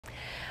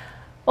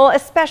Well, a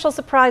special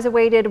surprise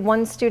awaited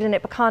one student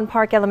at Pecan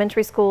Park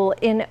Elementary School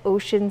in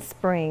Ocean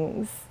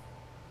Springs.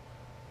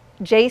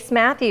 Jace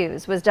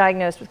Matthews was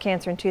diagnosed with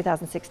cancer in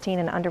 2016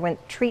 and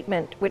underwent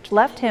treatment, which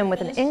left him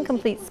with an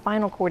incomplete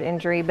spinal cord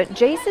injury. But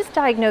Jace's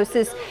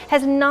diagnosis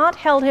has not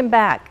held him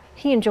back.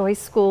 He enjoys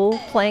school,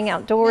 playing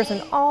outdoors,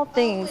 and all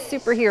things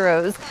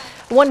superheroes.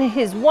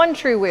 His one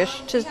true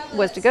wish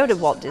was to go to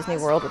Walt Disney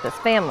World with his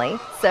family.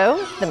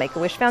 So the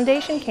Make-A-Wish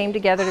Foundation came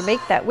together to make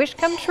that wish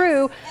come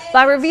true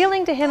by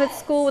revealing to him at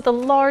school with a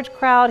large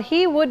crowd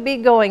he would be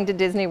going to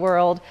Disney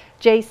World.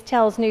 Jace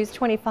tells News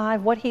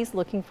 25 what he's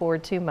looking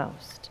forward to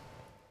most.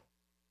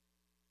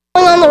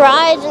 Going on the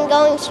rides and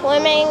going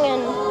swimming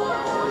and,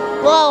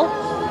 well,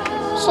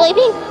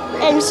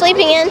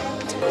 sleeping in.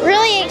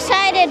 Really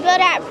excited, but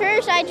at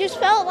first I just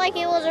felt like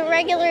it was a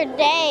regular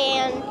day,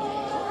 and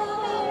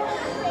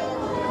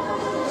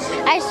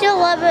I still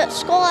love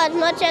school as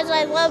much as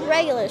I love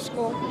regular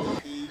school.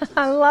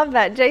 I love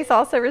that. Jace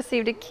also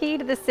received a key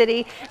to the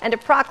city and a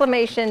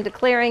proclamation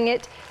declaring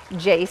it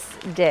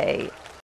Jace Day.